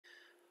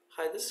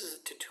Hi, this is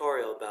a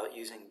tutorial about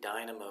using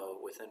Dynamo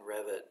within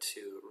Revit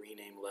to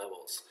rename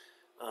levels.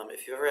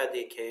 If you've ever had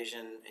the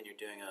occasion and you're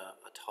doing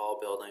a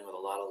tall building with a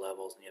lot of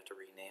levels and you have to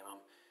rename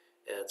them,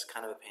 it's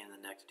kind of a pain in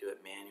the neck to do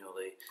it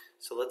manually.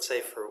 So let's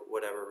say for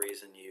whatever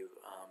reason you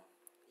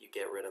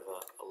get rid of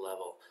a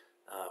level,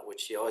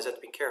 which you always have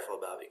to be careful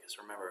about, because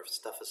remember, if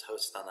stuff is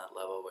hosted on that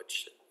level,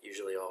 which it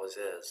usually always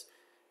is,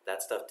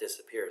 that stuff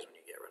disappears when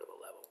you get rid of a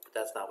level. But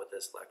that's not what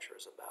this lecture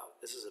is about.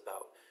 This is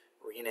about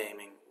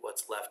renaming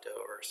what's left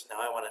over. So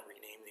now I want to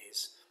rename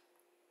these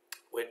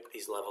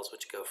levels,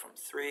 which go from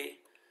 3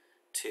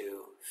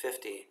 to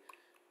 50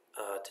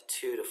 to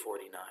 2 to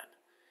 49.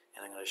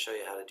 And I'm going to show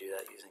you how to do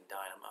that using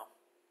Dynamo.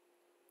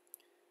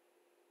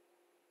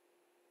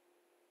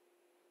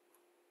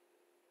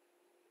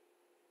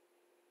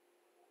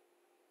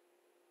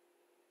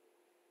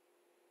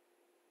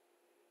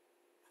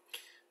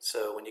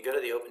 So when you go to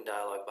the Open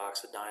dialog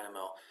box of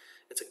Dynamo,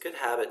 it's a good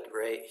habit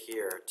right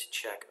here to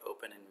check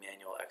Open in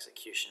Manual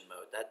Execution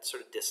Mode. That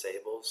sort of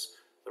disables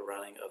the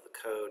running of the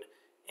code,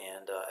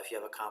 and if you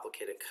have a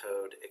complicated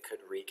code, it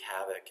could wreak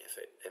havoc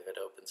if it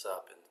opens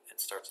up and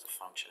starts to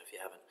function if you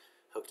haven't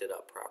hooked it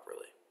up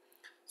properly.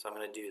 So I'm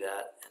going to do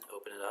that and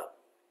open it up.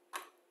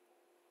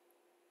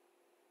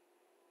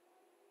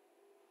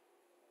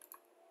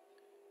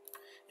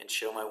 And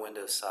show my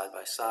windows side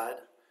by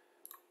side.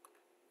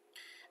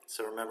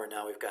 So remember,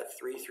 now we've got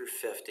 3 through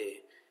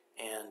 50,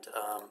 and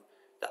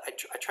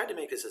I tried to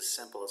make this as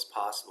simple as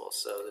possible.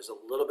 So there's a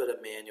little bit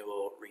of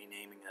manual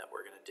renaming that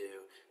we're going to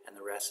do, and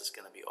the rest is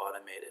going to be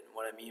automated. And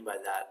what I mean by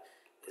that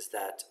is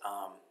that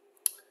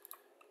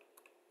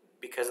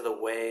because of the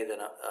way that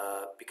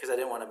because I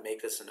didn't want to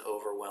make this an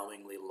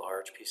overwhelmingly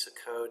large piece of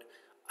code,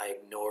 I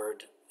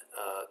ignored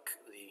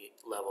the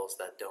levels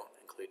that don't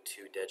include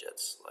 2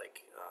 digits.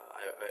 Like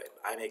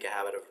I make a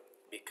habit of,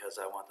 because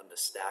I want them to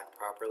stack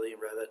properly in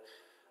Revit,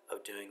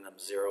 of doing them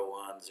 0,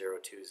 1, 0,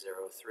 2,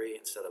 0, 3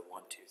 instead of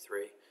 1, 2,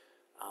 3.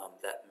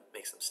 That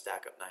makes them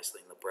stack up nicely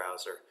in the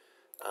browser.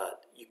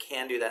 You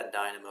can do that in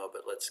Dynamo,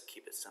 but let's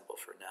keep it simple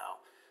for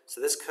now.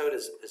 So this code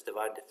is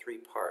divided into 3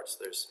 parts.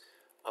 There's,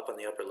 up on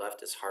the upper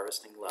left is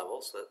harvesting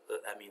levels.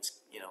 That means,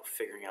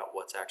 figuring out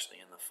what's actually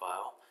in the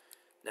file.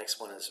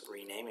 Next one is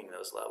renaming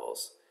those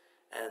levels,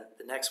 and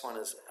the next one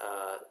is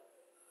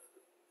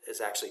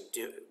actually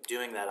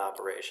doing that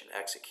operation,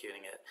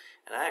 executing it.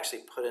 And I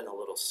actually put in a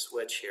little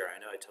switch here. I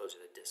know I told you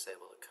to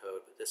disable the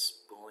code, but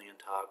this Boolean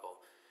toggle,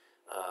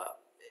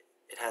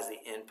 it has the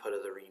input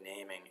of the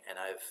renaming, and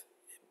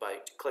by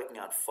clicking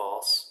on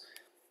false,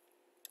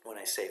 when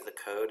I save the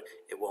code,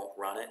 it won't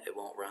run it. It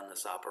won't run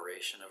this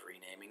operation of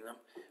renaming them.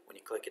 When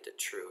you click it to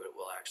true, it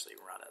will actually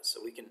run it.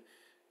 So we can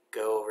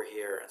go over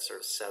here and sort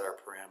of set our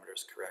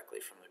parameters correctly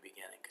from the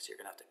beginning, because you're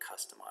going to have to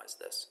customize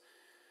this.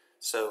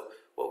 So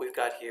what we've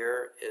got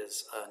here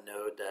is a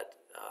node that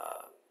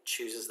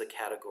chooses the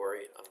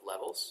category of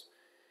levels,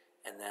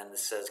 and then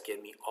this says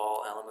give me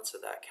all elements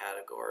of that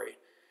category.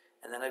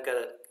 And then I've got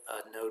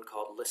a node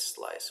called list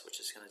slice, which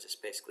is going to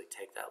just basically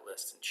take that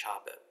list and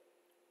chop it.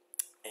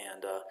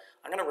 And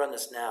I'm going to run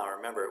this now.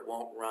 Remember, it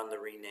won't run the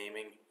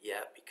renaming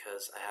yet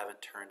because I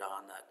haven't turned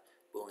on that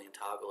Boolean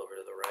toggle over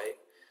to the right.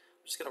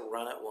 I'm just going to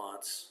run it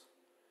once,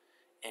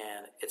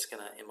 and it's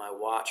going to, in my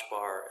watch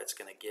bar, it's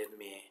going to give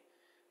me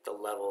the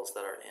levels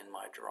that are in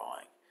my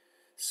drawing.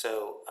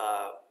 So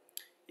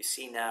you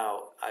see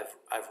now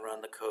I've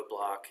run the code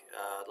block.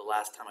 The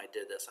last time I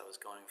did this, I was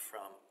going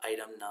from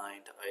item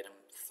 9 to item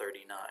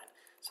 39.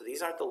 So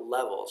these aren't the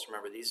levels.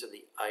 Remember, these are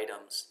the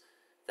items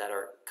that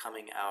are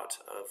coming out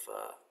of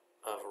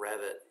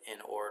Revit in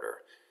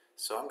order.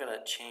 So I'm going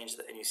to change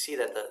the, and you see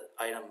that the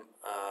item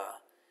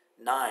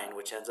 9,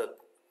 which ends up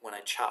when I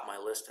chop my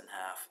list in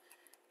half,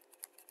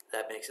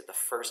 that makes it the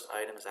first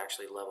item is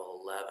actually level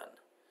 11.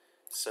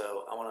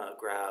 So I want to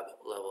grab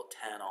level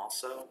 10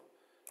 also.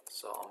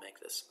 So I'll make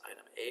this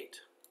item 8,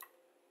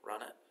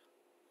 run it,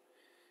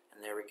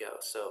 and there we go.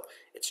 So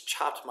it's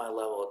chopped my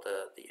level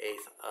at the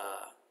eighth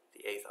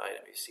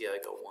item. You see I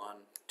go 1,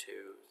 2,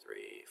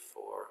 3,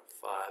 4,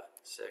 5,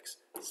 6,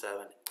 7,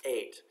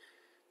 8.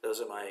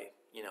 Those are my,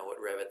 what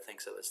Revit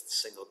thinks of as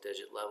single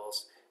digit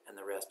levels, and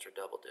the rest are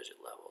double digit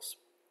levels.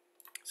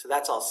 So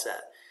that's all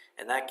set,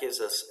 and that gives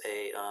us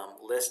a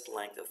list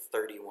length of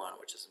 31,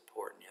 which is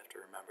important. You have to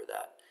remember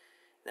that.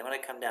 Then when I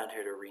come down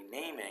here to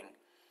renaming,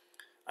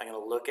 I'm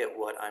going to look at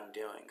what I'm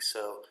doing.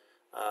 So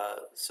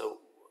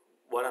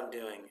what I'm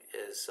doing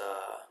is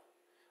I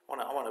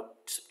want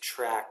to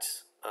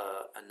subtract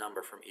a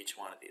number from each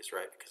one of these,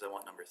 right? Because I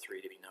want number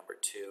 3 to be number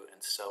 2,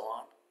 and so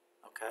on.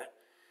 Okay.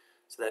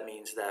 So that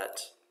means that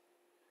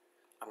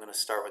I'm going to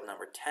start with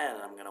number 10,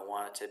 and I'm going to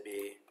want it to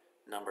be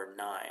number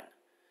 9.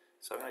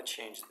 So I'm going to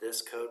change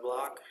this code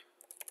block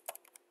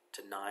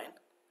to 9.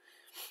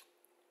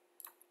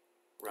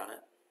 Run it.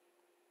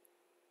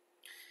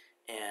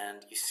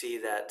 And you see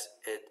that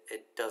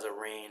it does a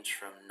range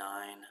from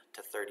 9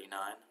 to 39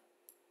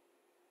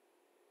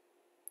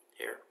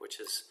 here, which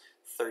is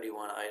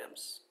 31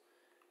 items,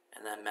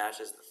 and then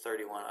matches the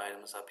 31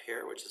 items up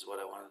here, which is what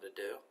I wanted to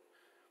do.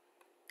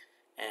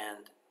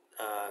 And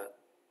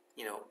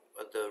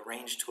the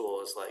range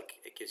tool is like,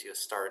 it gives you a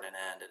start and an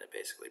end, and it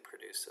basically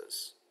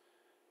produces,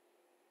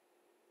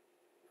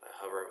 if I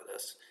hover over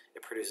this,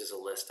 it produces a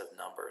list of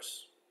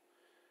numbers.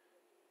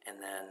 And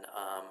then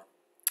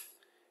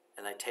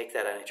I take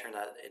that and I turn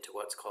that into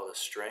what's called a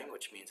string,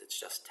 which means it's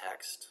just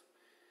text.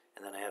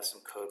 And then I have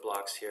some code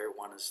blocks here.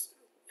 One is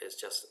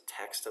just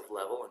text of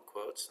level in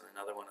quotes, and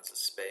another one is a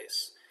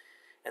space.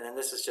 And then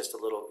this is just a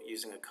little,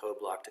 using a code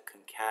block to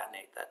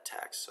concatenate that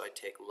text. So I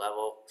take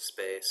level,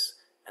 space,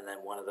 and then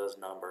one of those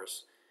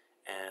numbers,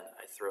 and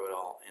I throw it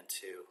all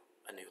into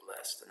a new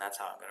list. And that's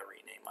how I'm going to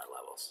rename my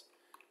levels.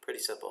 Pretty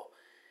simple.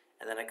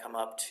 And then I come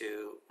up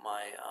to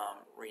my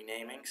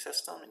renaming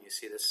system, and you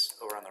see this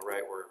over on the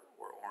right, we're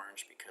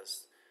orange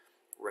because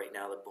right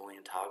now the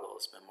Boolean toggle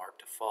has been marked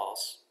to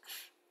false.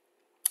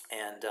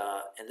 And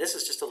this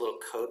is just a little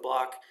code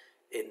block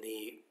in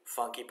the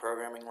funky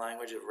programming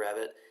language of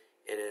Revit.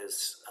 It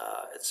is,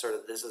 it's sort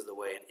of, this is the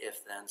way an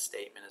if-then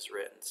statement is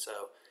written.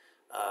 So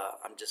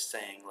I'm just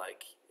saying,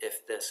 like,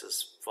 if this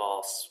is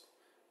false,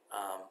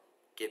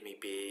 give me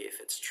B.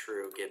 If it's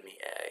true, give me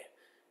A.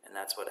 And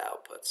that's what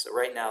outputs. So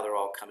right now they're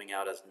all coming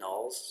out as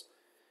nulls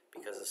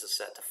because this is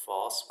set to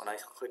false. When I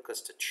click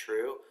this to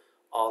true,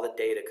 all the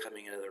data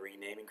coming into the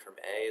renaming from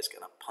A is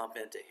going to pump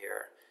into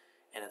here,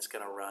 and it's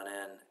going to run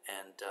in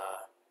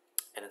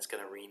and it's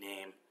going to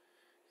rename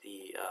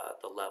the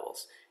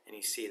levels. And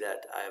you see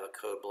that I have a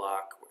code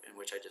block in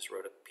which I just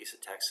wrote a piece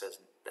of text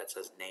that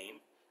says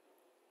name,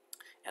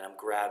 and I'm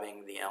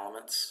grabbing the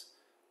elements,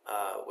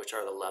 which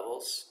are the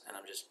levels, and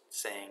I'm just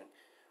saying,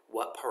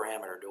 what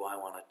parameter do I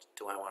want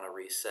to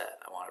reset?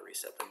 I want to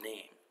reset the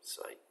name,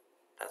 so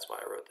that's why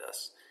I wrote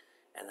this.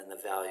 And then the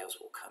values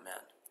will come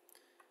in.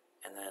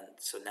 And then,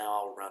 so now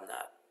I'll run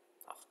that.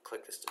 I'll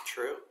click this to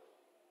true,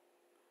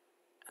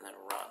 and then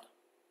run.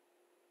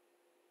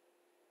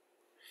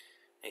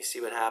 And you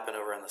see what happened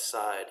over on the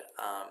side.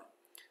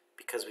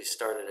 Because we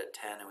started at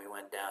 10 and we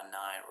went down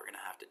 9, we're going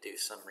to have to do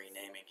some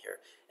renaming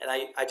here. And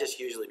I just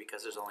usually,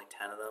 because there's only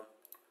 10 of them,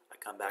 I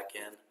come back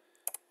in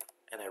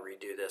and I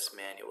redo this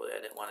manually.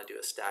 I didn't want to do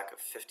a stack of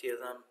 50 of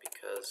them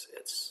because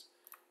it's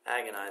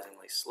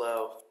agonizingly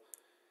slow.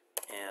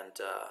 And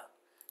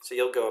so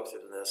you'll go up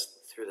through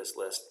this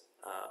list,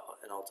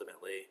 and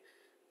ultimately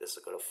this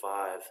will go to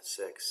 5,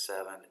 6,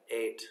 7,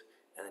 8,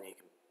 and then you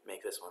can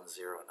make this one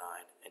 0, 9,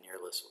 and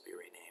your list will be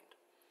renamed.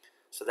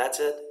 So that's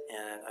it,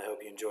 and I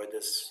hope you enjoyed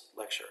this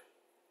lecture.